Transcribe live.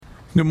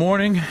Good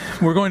morning.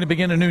 We're going to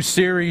begin a new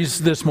series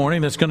this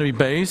morning that's going to be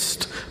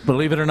based,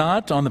 believe it or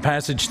not, on the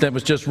passage that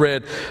was just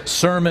read.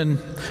 Sermon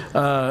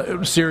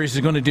series is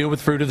going to deal with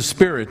fruit of the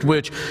Spirit,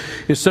 which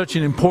is such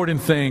an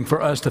important thing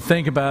for us to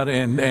think about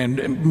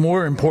and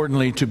more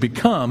importantly, to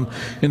become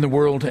in the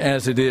world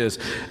as it is.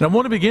 And I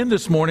want to begin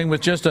this morning with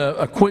just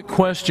a quick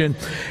question.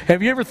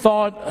 Have you ever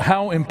thought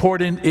how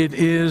important it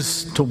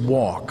is to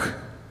walk?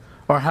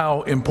 Or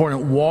how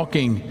important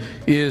walking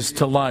is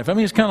to life. I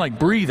mean, it's kind of like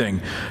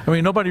breathing. I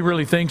mean, nobody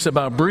really thinks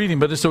about breathing,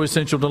 but it's so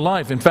essential to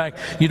life. In fact,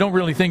 you don't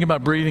really think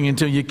about breathing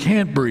until you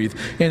can't breathe.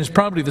 And it's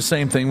probably the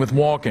same thing with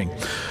walking.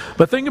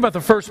 But think about the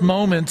first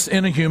moments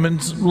in a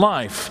human's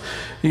life.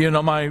 You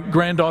know, my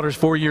granddaughter's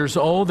 4 years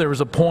old. There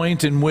was a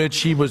point in which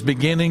she was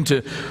beginning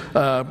to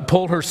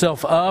pull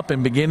herself up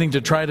and beginning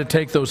to try to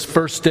take those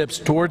first steps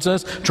towards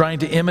us, trying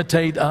to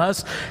imitate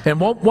us. And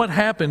what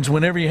happens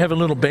whenever you have a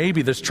little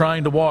baby that's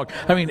trying to walk?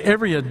 I mean,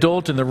 every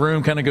adult in the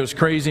room kind of goes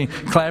crazy,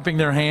 clapping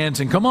their hands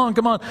and come on,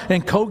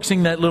 and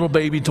coaxing that little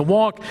baby to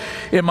walk.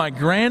 In my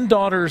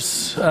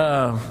granddaughter's,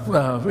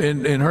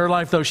 in her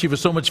life though, she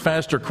was so much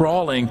faster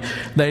crawling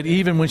that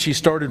even when she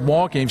started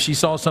walking, if she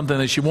saw something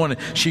that she wanted,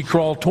 she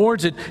crawled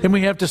towards it. And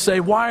we have to say,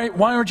 why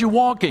aren't you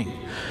walking?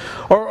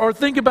 Or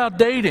think about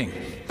dating.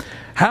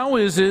 How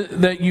is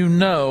it that you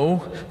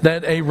know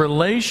that a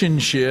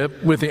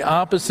relationship with the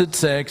opposite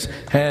sex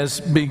has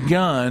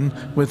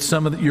begun with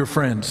some of your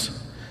friends?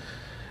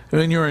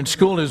 When you're in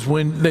school is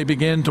when they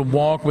begin to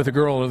walk with a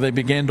girl or they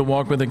begin to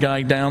walk with a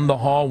guy down the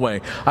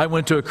hallway. I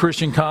went to a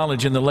Christian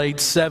college in the late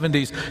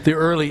 70s, the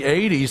early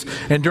 80s,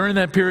 and during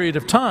that period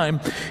of time,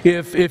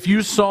 if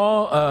you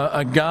saw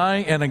a guy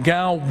and a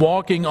gal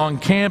walking on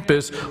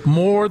campus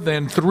more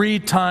than 3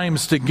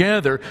 times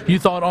together, you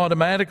thought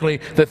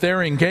automatically that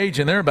they're engaged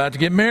and they're about to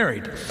get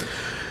married.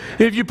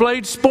 If you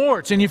played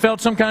sports and you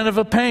felt some kind of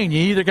a pain, you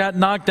either got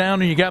knocked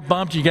down or you got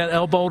bumped, you got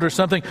elbowed or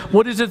something,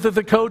 what is it that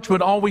the coach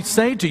would always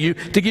say to you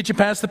to get you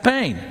past the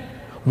pain?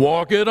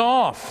 Walk it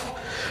off.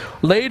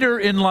 Later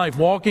in life,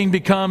 walking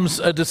becomes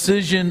a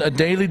decision, a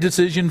daily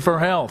decision for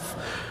health.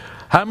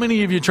 How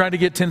many of you try to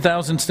get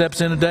 10,000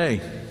 steps in a day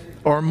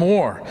or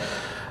more?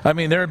 I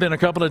mean, there have been a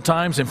couple of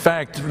times, in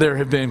fact, there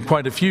have been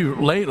quite a few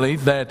lately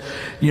that,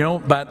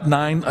 about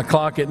 9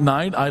 o'clock at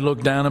night, I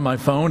look down at my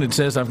phone, it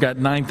says I've got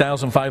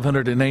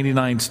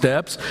 9,589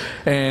 steps,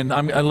 and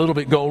I'm a little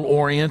bit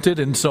goal-oriented,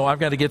 and so I've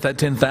got to get that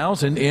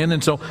 10,000 in,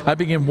 and so I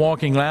begin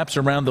walking laps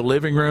around the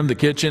living room, the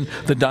kitchen,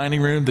 the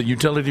dining room, the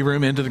utility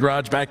room, into the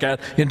garage, back out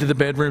into the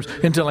bedrooms,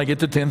 until I get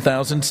to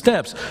 10,000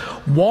 steps.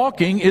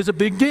 Walking is a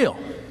big deal.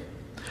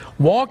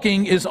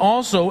 Walking is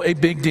also a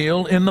big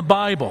deal in the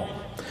Bible.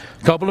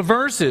 Couple of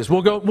verses.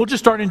 We'll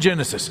just start in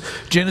Genesis.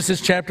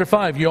 Genesis chapter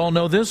 5. You all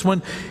know this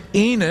one.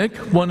 Enoch,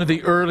 one of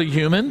the early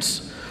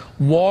humans,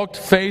 walked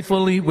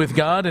faithfully with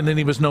God, and then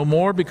he was no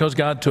more because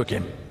God took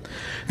him.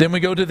 Then we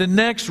go to the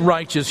next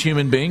righteous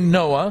human being,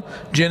 Noah,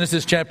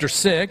 Genesis chapter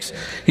 6.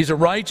 He's a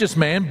righteous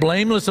man,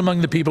 blameless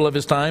among the people of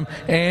his time,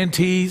 and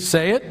he,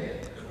 say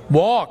it,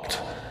 walked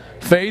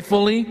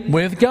faithfully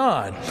with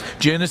God.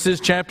 Genesis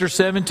chapter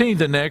 17,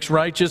 the next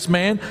righteous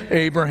man,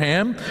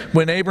 Abraham.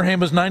 When Abraham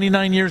was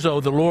 99 years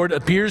old, the Lord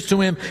appears to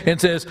him and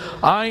says,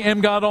 I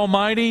am God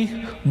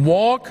Almighty,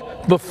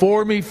 walk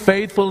before me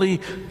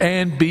faithfully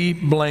and be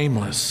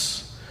blameless.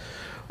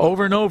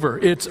 Over and over,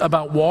 it's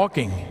about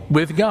walking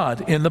with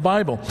God in the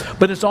Bible.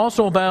 But it's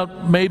also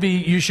about maybe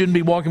you shouldn't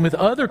be walking with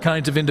other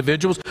kinds of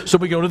individuals, so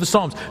we go to the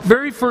Psalms.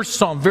 Very first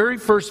Psalm, very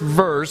first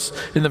verse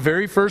in the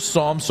very first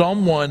Psalm,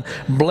 Psalm 1,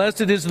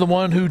 blessed is the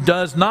one who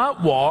does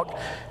not walk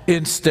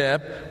in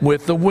step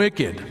with the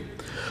wicked.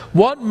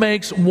 What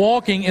makes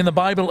walking in the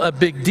Bible a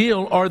big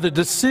deal are the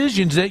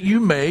decisions that you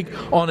make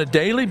on a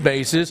daily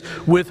basis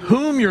with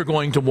whom you're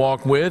going to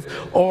walk with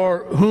or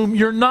whom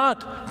you're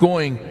not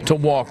going to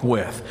walk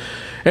with.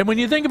 And when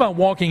you think about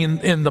walking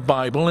in the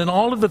Bible and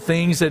all of the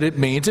things that it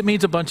means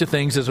a bunch of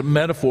things as a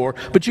metaphor,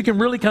 but you can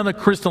really kind of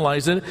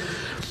crystallize it,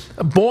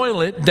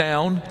 boil it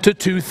down to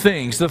 2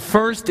 things. The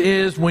first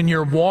is when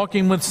you're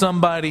walking with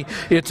somebody,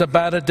 it's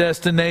about a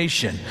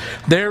destination.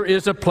 There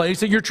is a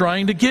place that you're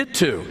trying to get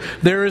to.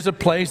 There is a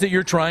place that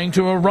you're trying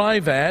to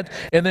arrive at.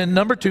 And then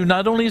number 2,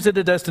 not only is it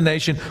a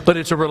destination, but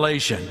it's a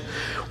relation.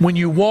 When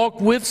you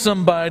walk with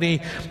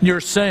somebody, you're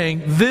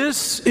saying,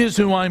 this is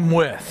who I'm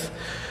with.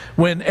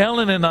 When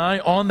Ellen and I,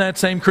 on that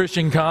same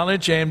Christian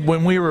college, and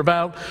when we were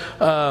about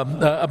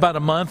a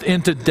month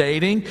into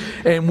dating,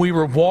 and we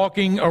were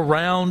walking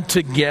around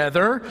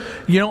together,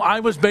 I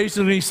was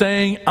basically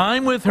saying,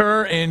 I'm with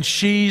her and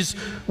she's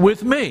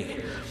with me.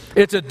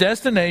 It's a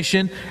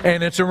destination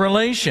and it's a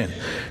relation.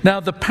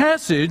 Now, the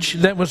passage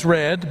that was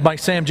read by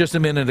Sam just a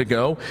minute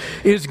ago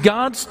is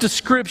God's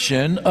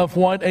description of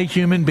what a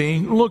human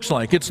being looks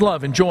like. It's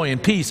love and joy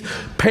and peace,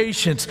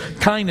 patience,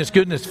 kindness,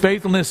 goodness,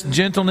 faithfulness,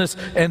 gentleness,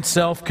 and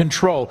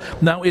self-control.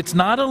 Now, it's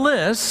not a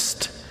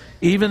list.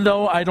 even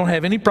though I don't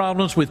have any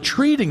problems with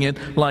treating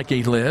it like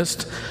a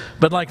list.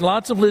 But like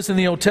lots of lists in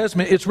the Old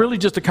Testament, it's really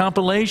just a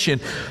compilation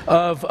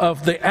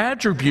of the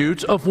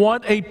attributes of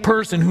what a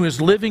person who is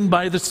living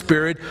by the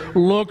Spirit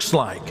looks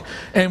like.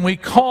 And we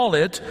call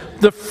it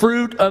the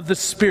fruit of the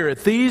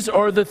Spirit. These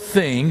are the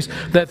things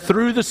that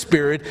through the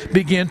Spirit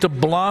begin to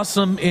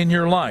blossom in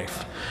your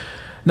life.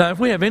 Now, if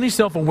we have any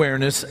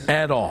self-awareness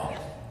at all,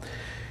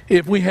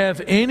 if we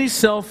have any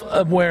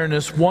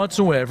self-awareness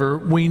whatsoever,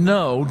 we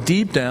know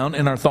deep down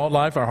in our thought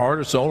life, our heart,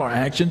 our soul, our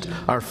actions,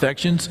 our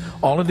affections,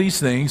 all of these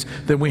things,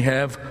 that we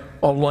have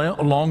a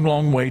long,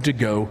 long way to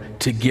go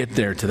to get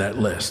there to that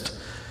list.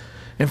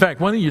 In fact,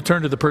 why don't you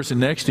turn to the person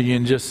next to you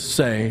and just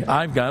say,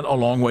 I've got a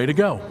long way to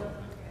go.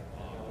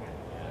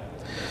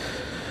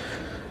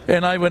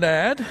 And I would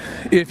add,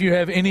 if you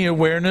have any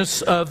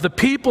awareness of the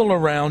people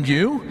around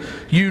you,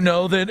 you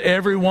know that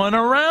everyone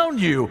around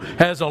you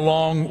has a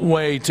long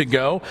way to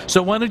go.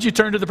 So why don't you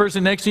turn to the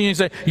person next to you and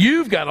say,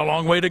 you've got a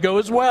long way to go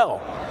as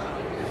well.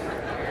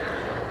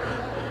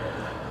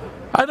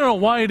 I don't know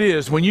why it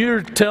is. When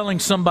you're telling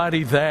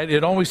somebody that,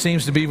 it always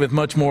seems to be with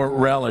much more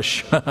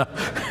relish.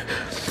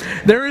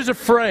 There is a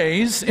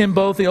phrase in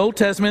both the Old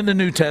Testament and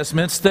the New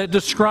Testaments that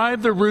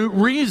describe the root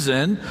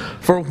reason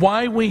for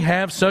why we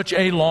have such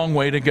a long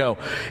way to go.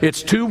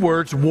 It's two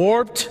words,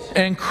 warped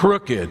and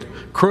crooked.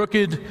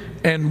 Crooked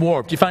and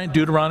warped. You find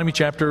Deuteronomy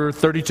chapter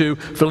 32,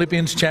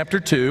 Philippians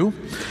chapter 2.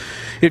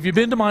 If you've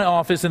been to my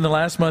office in the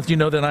last month, you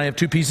know that I have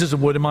two pieces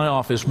of wood in my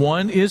office.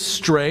 One is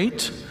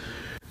straight,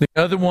 the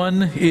other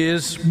one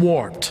is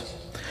warped.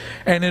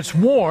 And it's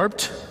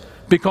warped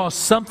because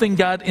something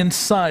got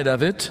inside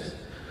of it.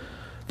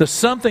 The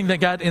something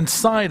that got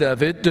inside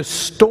of it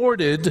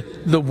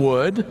distorted the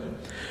wood.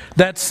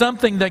 That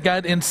something that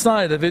got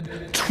inside of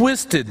it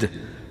twisted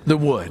the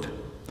wood.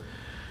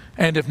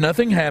 And if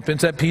nothing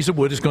happens, that piece of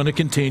wood is going to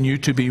continue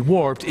to be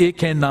warped. It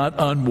cannot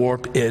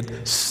unwarp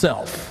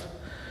itself.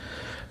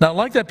 Now,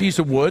 like that piece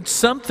of wood,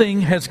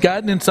 something has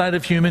gotten inside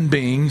of human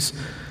beings,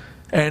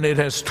 and it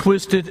has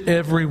twisted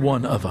every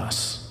one of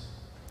us.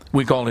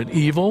 We call it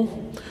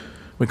evil.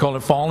 We call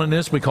it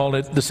fallenness, we call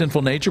it the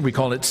sinful nature, we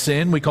call it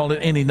sin, we call it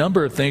any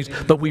number of things,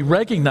 but we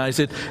recognize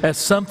it as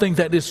something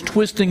that is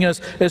twisting us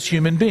as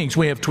human beings.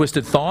 We have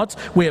twisted thoughts,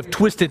 we have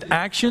twisted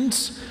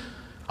actions.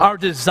 Our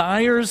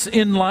desires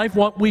in life,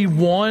 what we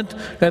want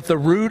at the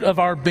root of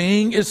our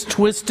being is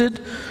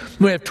twisted.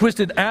 We have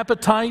twisted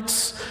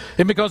appetites,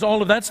 and because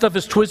all of that stuff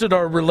is twisted,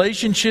 our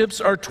relationships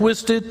are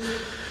twisted.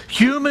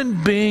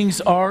 Human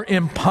beings are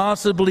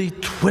impossibly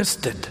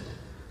twisted.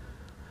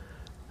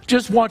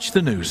 Just watch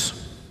the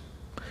news.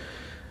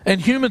 And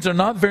humans are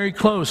not very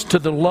close to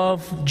the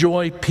love,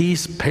 joy,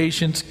 peace,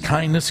 patience,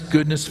 kindness,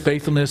 goodness,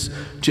 faithfulness,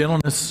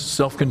 gentleness,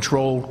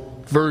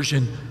 self-control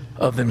version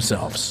of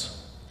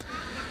themselves.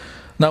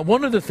 Now,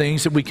 one of the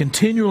things that we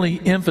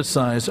continually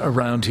emphasize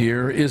around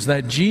here is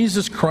that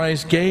Jesus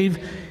Christ gave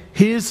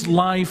His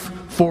life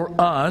for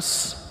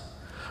us,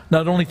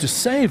 not only to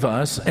save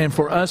us and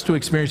for us to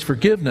experience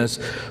forgiveness,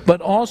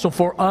 but also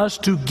for us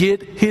to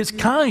get His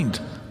kind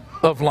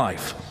of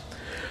life.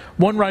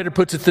 One writer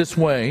puts it this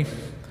way: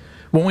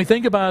 when we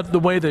think about the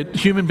way that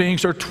human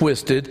beings are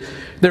twisted,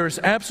 there is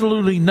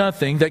absolutely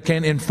nothing that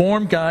can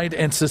inform, guide,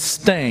 and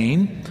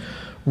sustain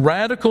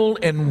radical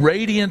and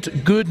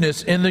radiant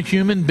goodness in the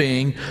human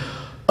being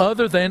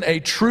other than a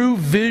true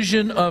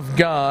vision of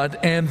God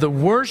and the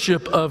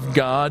worship of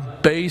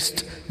God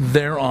based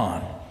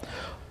thereon.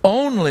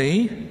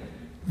 Only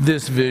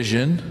this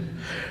vision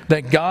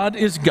that God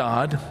is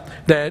God,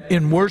 that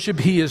in worship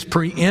He is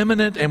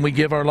preeminent and we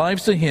give our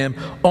lives to Him,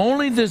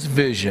 only this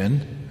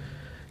vision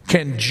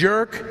can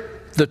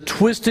jerk the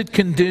twisted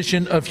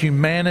condition of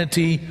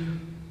humanity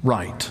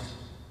right.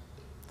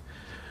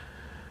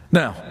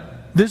 Now,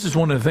 this is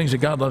one of the things that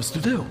God loves to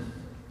do.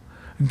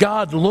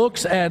 God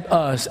looks at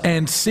us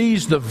and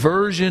sees the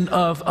version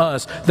of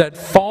us that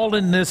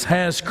fallenness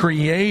has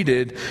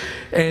created.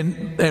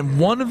 And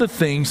one of the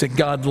things that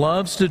God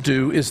loves to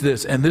do is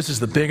this, and this is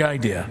the big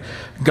idea.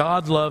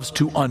 God loves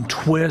to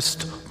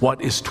untwist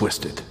what is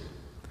twisted.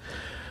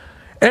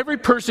 Every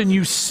person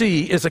you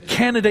see is a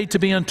candidate to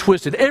be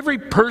untwisted. Every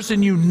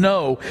person you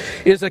know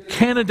is a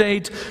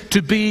candidate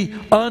to be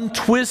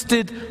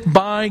untwisted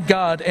by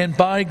God and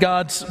by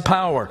God's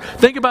power.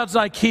 Think about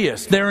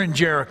Zacchaeus there in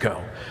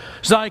Jericho.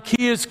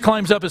 Zacchaeus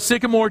climbs up a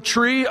sycamore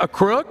tree, a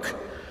crook,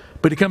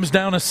 but he comes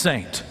down a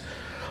saint.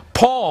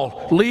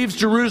 Paul leaves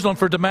Jerusalem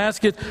for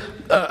Damascus,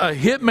 a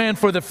hitman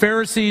for the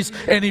Pharisees,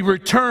 and he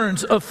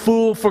returns a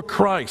fool for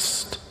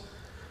Christ.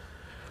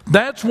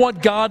 That's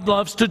what God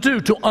loves to do,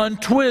 to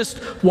untwist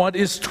what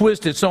is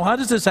twisted. So how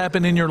does this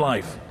happen in your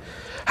life?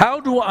 How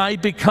do I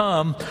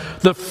become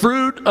the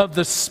fruit of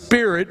the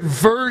Spirit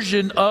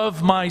version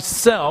of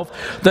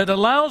myself that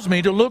allows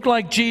me to look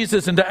like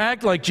Jesus and to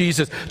act like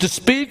Jesus, to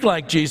speak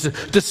like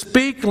Jesus, to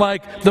speak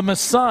like the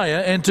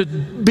Messiah, and to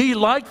be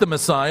like the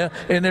Messiah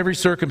in every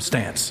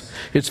circumstance?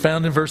 It's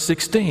found in verse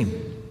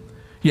 16.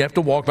 You have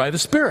to walk by the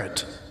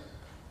Spirit.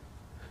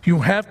 You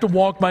have to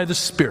walk by the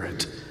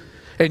Spirit.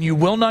 and you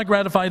will not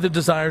gratify the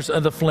desires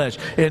of the flesh.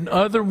 In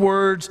other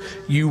words,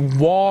 you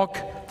walk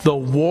the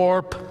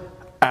warp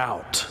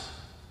out.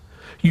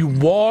 You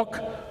walk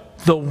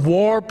the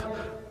warp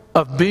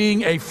of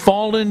being a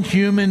fallen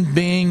human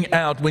being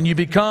out. When you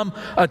become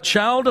a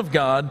child of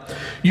God,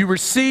 you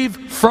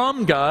receive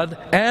from God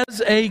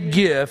as a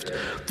gift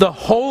the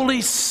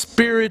Holy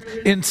Spirit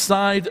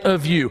inside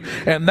of you.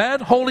 And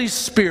that Holy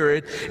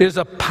Spirit is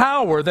a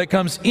power that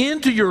comes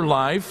into your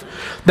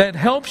life that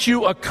helps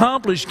you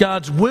accomplish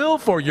God's will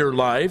for your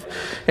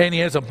life. And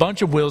He has a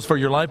bunch of wills for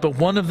your life, but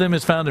one of them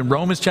is found in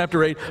Romans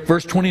chapter 8,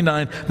 verse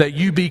 29, that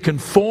you be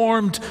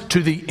conformed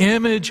to the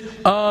image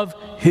of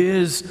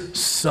His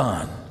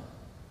Son.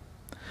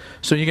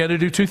 So you got to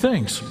do two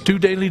things, two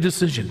daily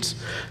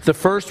decisions. The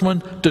first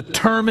one,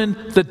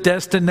 determine the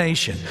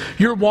destination.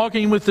 You're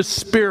walking with the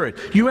Spirit.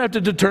 You have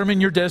to determine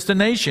your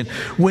destination.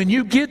 When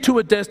you get to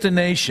a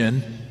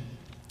destination,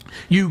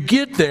 you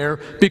get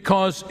there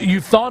because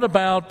you've thought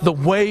about the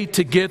way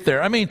to get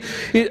there. I mean,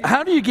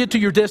 how do you get to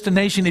your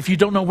destination if you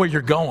don't know where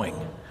you're going?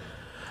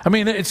 I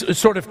mean, it's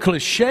sort of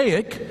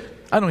clichéic.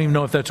 I don't even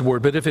know if that's a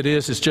word, but if it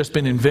is, it's just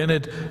been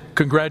invented.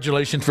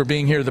 Congratulations for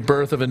being here, the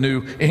birth of a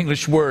new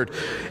English word.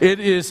 It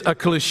is a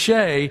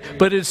cliche,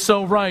 but it's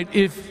so right.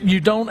 If you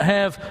don't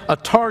have a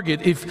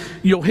target, if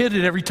you'll hit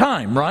it every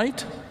time,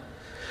 right?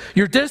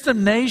 Your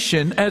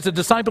destination as a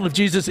disciple of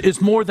Jesus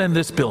is more than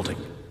this building.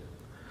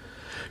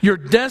 Your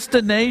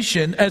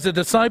destination as a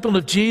disciple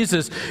of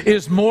Jesus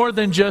is more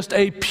than just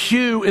a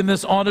pew in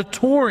this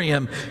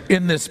auditorium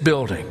in this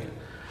building.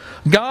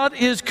 God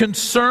is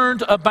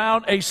concerned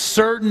about a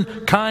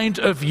certain kind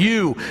of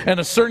you, and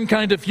a certain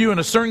kind of you, and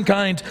a certain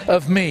kind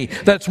of me.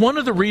 That's one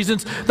of the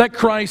reasons that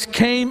Christ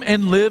came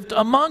and lived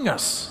among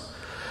us.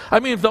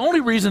 I mean, if the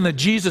only reason that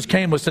Jesus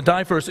came was to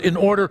die for us in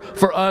order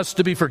for us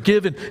to be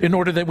forgiven, in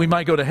order that we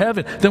might go to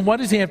heaven, then why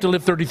does He have to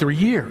live 33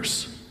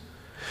 years?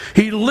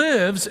 He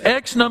lives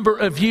X number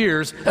of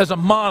years as a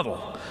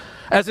model,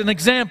 as an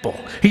example.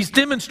 He's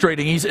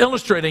demonstrating, He's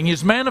illustrating,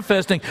 He's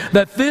manifesting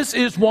that this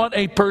is what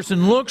a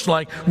person looks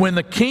like when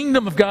the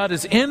kingdom of God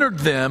has entered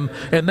them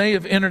and they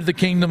have entered the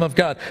kingdom of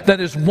God.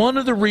 That is one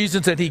of the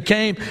reasons that He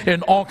came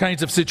in all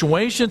kinds of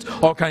situations,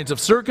 all kinds of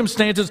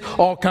circumstances,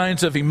 all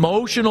kinds of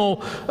emotional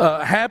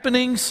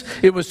happenings.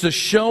 It was to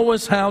show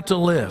us how to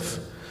live.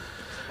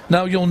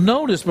 Now you'll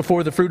notice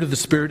before the fruit of the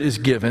Spirit is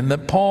given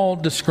that Paul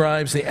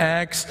describes the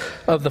acts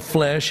of the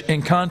flesh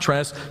in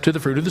contrast to the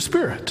fruit of the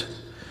Spirit.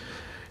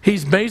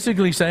 He's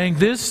basically saying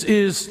this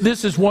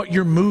is what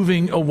you're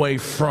moving away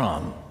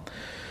from.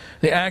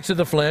 The acts of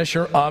the flesh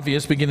are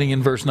obvious, beginning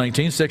in verse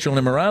 19. Sexual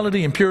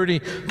immorality,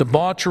 impurity,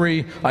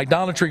 debauchery,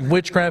 idolatry,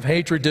 witchcraft,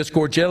 hatred,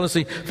 discord,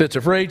 jealousy, fits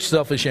of rage,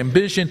 selfish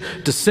ambition,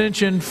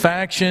 dissension,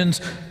 factions,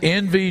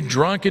 envy,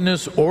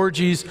 drunkenness,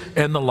 orgies,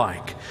 and the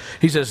like.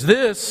 He says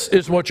this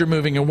is what you're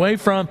moving away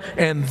from,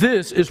 and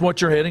this is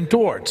what you're heading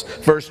towards.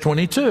 Verse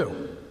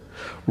 22.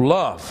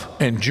 Love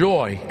and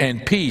joy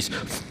and peace,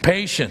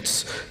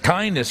 patience,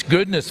 kindness,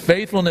 goodness,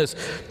 faithfulness,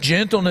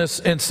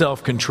 gentleness, and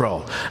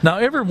self-control. Now,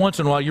 every once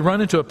in a while, you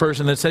run into a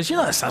person that says,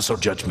 that sounds so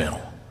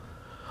judgmental.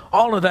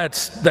 All of that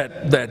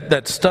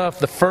stuff,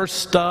 the first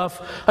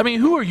stuff. I mean,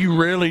 who are you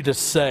really to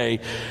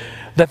say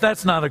that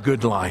that's not a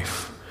good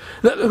life?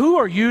 Who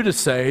are you to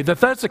say that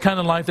that's the kind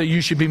of life that you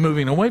should be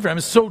moving away from?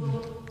 It's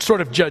so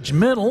sort of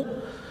judgmental.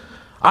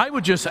 I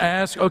would just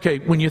ask, okay,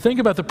 when you think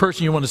about the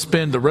person you want to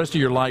spend the rest of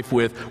your life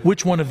with,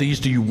 which one of these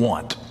do you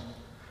want?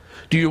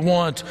 Do you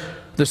want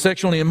the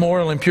sexually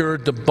immoral, impure,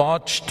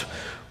 debauched,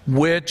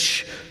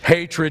 witch,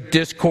 hatred,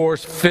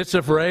 discourse, fits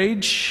of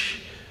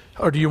rage?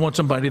 Or do you want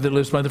somebody that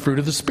lives by the fruit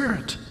of the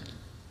Spirit?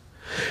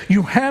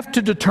 You have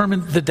to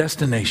determine the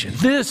destination.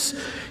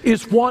 This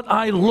is what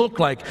I look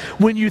like.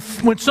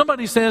 When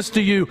somebody says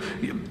to you,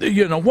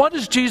 what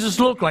does Jesus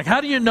look like? How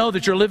do you know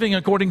that you're living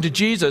according to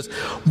Jesus?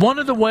 One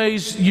of the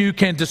ways you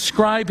can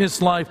describe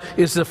His life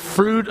is the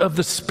fruit of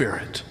the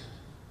Spirit.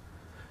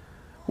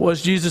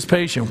 Was Jesus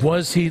patient?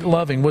 Was He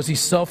loving? Was He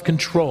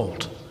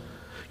self-controlled?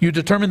 You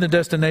determine the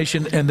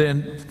destination, and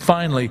then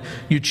finally,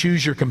 you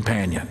choose your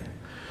companion.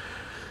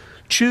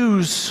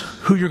 Choose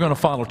who you're going to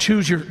follow.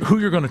 Choose who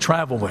you're going to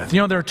travel with.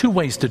 There are two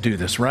ways to do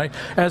this, right?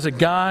 As a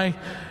guy,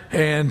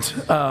 and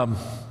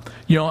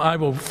I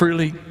will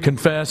freely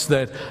confess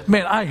that,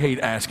 man, I hate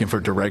asking for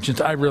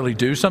directions. I really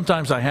do.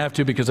 Sometimes I have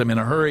to because I'm in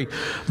a hurry.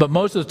 But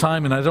most of the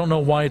time, and I don't know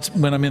why it's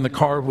when I'm in the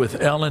car with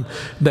Ellen,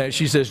 that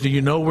she says, do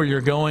you know where you're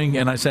going?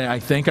 And I say, I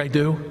think I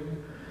do.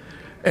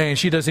 And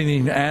she doesn't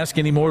even ask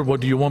anymore, well,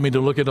 do you want me to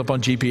look it up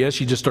on GPS?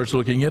 She just starts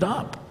looking it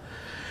up.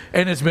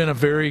 And it's been a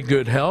very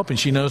good help, and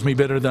she knows me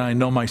better than I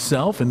know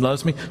myself and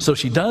loves me, so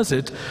she does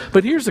it.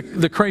 But here's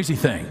the crazy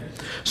thing.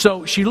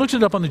 So she looks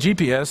it up on the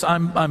GPS.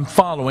 I'm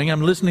following.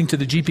 I'm listening to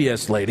the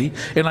GPS lady,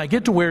 and I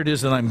get to where it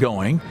is that I'm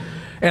going.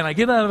 And I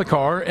get out of the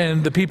car,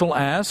 and the people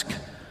ask,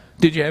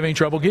 did you have any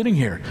trouble getting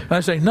here? And I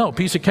say, no,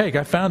 piece of cake.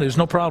 I found it. It's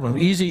no problem.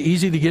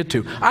 Easy to get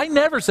to. I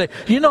never say,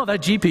 that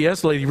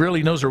GPS lady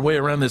really knows her way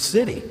around this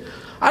city.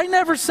 I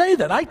never say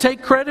that. I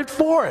take credit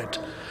for it.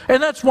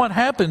 And that's what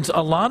happens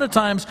a lot of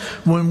times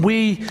when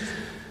we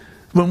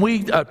When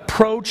we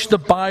approach the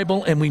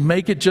Bible and we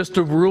make it just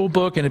a rule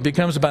book and it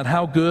becomes about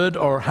how good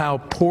or how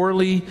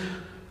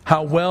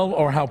well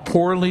or how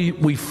poorly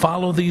we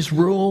follow these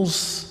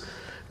rules,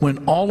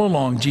 when all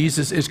along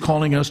Jesus is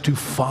calling us to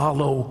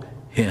follow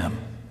Him.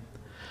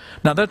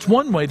 Now that's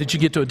one way that you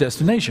get to a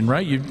destination,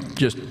 right? You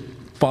just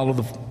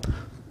follow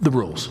the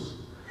rules.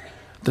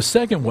 The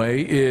second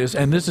way is,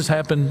 and this has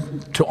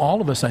happened to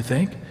all of us, I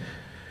think,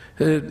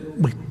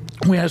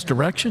 we ask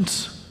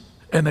directions.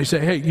 And they say,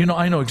 hey,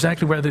 I know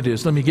exactly where that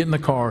is. Let me get in the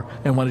car,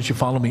 and why don't you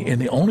follow me?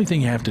 And the only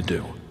thing you have to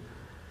do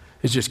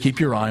is just keep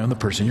your eye on the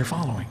person you're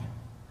following.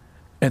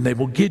 And they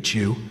will get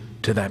you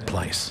to that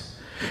place.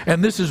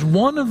 And this is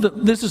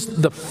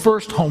the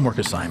first homework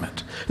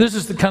assignment. This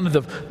is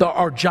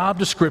our job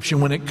description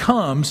when it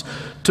comes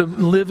to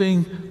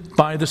living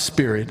by the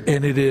Spirit.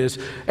 And it is,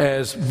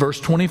 as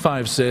verse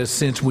 25 says,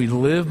 since we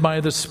live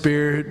by the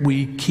Spirit,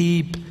 we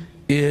keep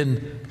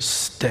in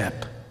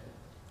step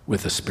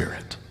with the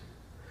Spirit.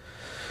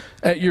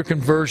 At your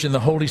conversion,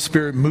 the Holy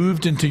Spirit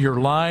moved into your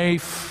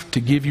life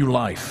to give you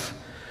life.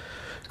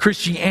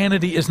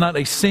 Christianity is not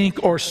a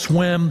sink or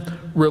swim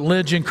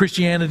religion.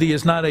 Christianity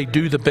is not a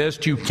do the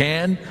best you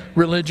can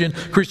religion.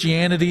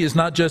 Christianity is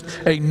not just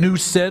a new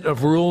set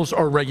of rules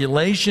or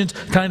regulations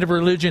kind of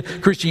religion.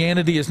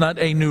 Christianity is not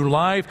a new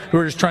life.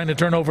 We're just trying to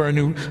turn over a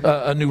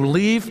new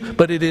leaf,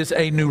 but it is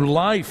a new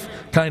life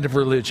kind of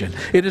religion.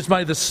 It is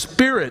by the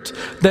Spirit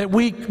that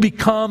we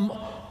become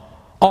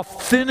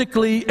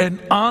authentically and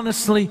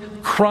honestly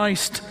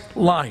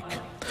Christ-like.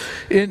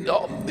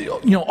 All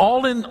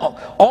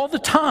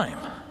the time.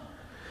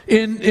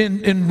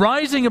 In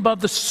rising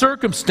above the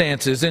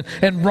circumstances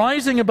and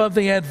rising above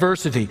the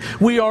adversity,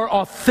 we are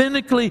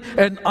authentically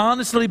and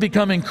honestly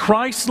becoming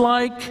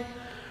Christ-like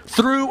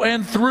through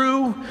and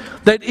through,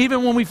 that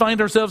even when we find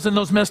ourselves in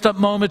those messed up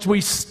moments,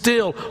 we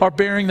still are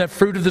bearing that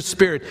fruit of the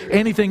Spirit.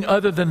 Anything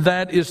other than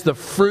that is the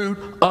fruit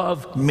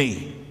of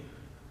me.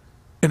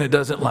 And it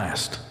doesn't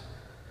last.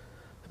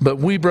 But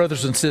we,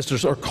 brothers and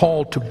sisters, are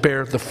called to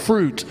bear the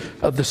fruit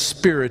of the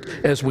Spirit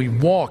as we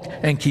walk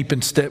and keep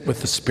in step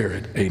with the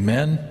Spirit.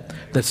 Amen?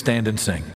 Let's stand and sing.